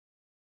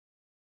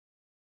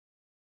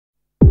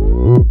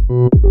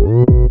The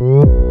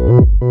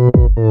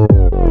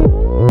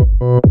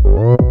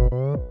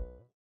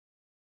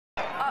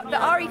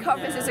RE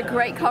conference is a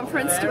great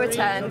conference to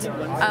attend.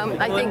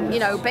 I think,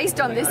 based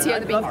on this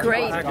year, there have been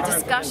great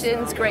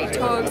discussions, great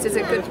talks. It's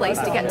a good place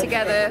to get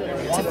together,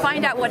 to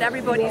find out what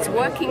everybody's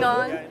working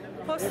on.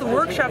 Plus, the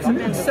workshops have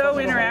been so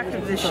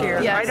interactive this year.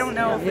 Yes. I don't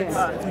know if it's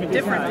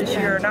different this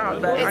year or not,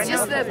 but It's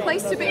just the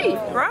place to be.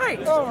 Right.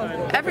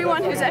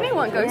 Everyone who's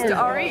anyone goes to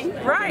RE.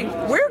 Right.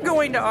 We're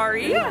going to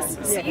RE. Yes.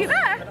 See you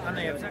there.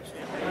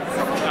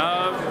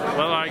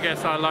 Well, I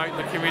guess I like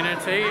the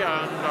community, and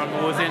I'm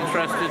always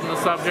interested in the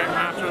subject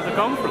matter of the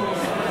conference.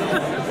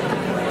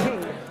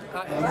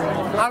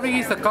 RE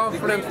is a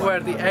conference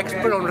where the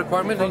expert on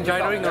requirements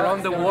engineering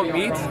around the world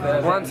meets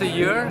once a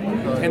year,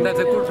 and that's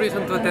a good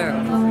reason to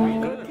attend.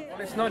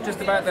 It's not just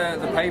about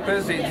the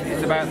papers,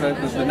 it's about the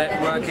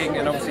networking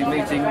and obviously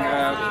meeting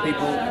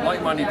people,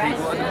 like-minded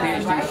people, other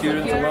PhD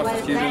students or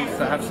master students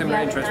that have similar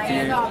interests to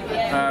you,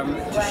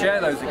 to share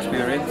those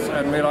experiences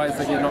and realise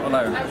that you're not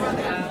alone.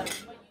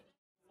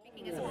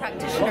 As a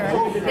practitioner,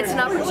 it's an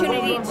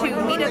opportunity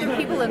to meet other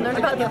people and learn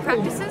about their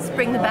practices,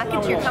 bring them back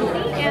into your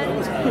company,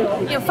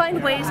 and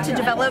find ways to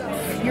develop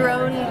your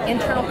own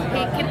internal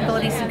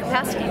capabilities and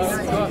capacities.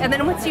 And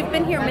then once you've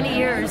been here many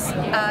years,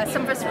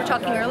 some of us were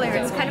talking earlier,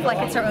 it's kind of like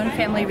it's our own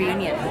family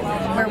reunion,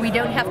 where we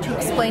don't have to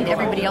explain to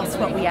everybody else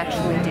what we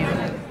actually do.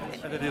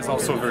 And it is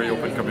also a very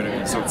open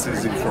community, so it's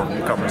easy for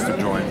newcomers to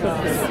join.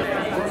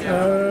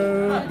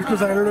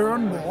 Because I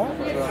learn more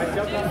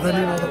than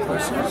in other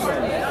places,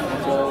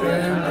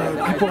 and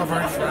people are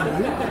very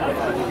friendly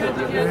and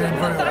very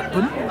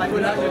open,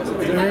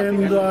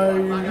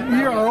 and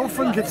here I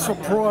often get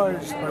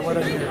surprised by what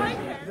I hear.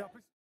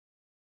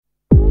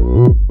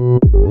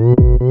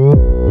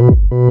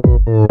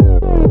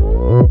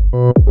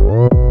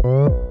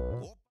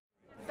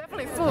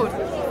 Definitely food.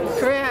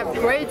 Korea have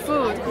great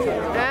food.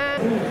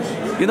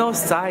 You know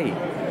Psy,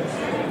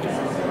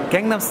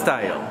 Gangnam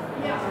Style.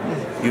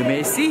 You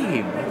may see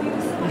him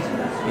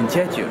in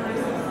Jeju.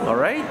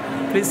 Alright?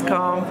 Please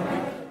come.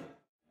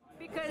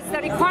 Because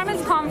the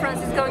requirements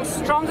conference is going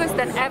strongest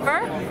than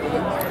ever.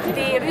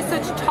 The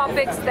research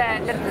topics,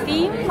 the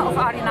theme of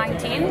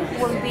RE19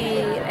 will be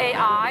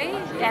AI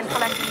and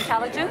collective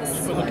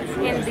intelligence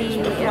in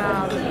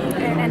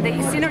the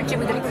synergy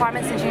with the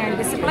requirements engineering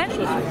discipline.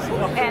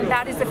 And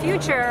that is the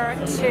future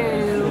to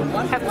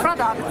have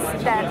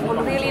products that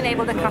will really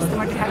enable the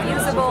customer to have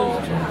usable,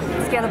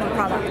 scalable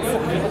products.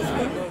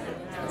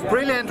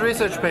 Brilliant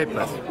research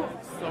papers.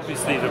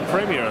 Obviously the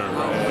premier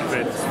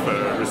events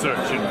for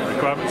research in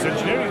requirements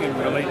engineering and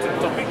related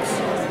topics.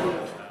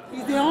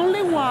 It's the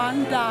only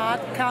one that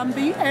can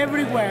be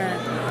everywhere.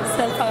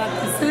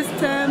 Self-adaptive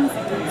systems,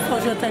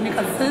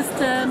 socio-technical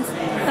systems,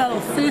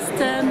 health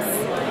systems,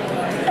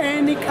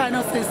 any kind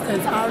of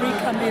systems. RE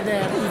can be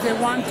there if they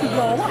want to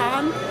go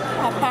on,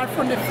 apart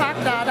from the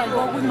fact that I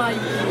go with my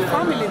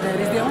family there,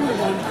 it's the only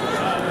one.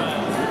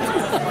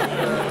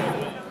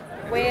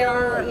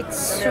 Well,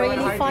 it's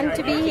really fun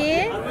to be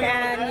here,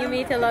 and you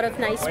meet a lot of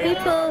nice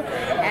people,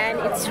 and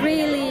it's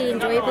really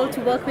enjoyable to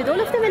work with all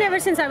of them. And ever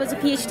since I was a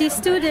PhD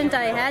student,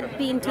 I had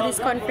been to this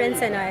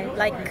conference, and I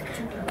like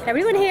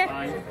everyone here.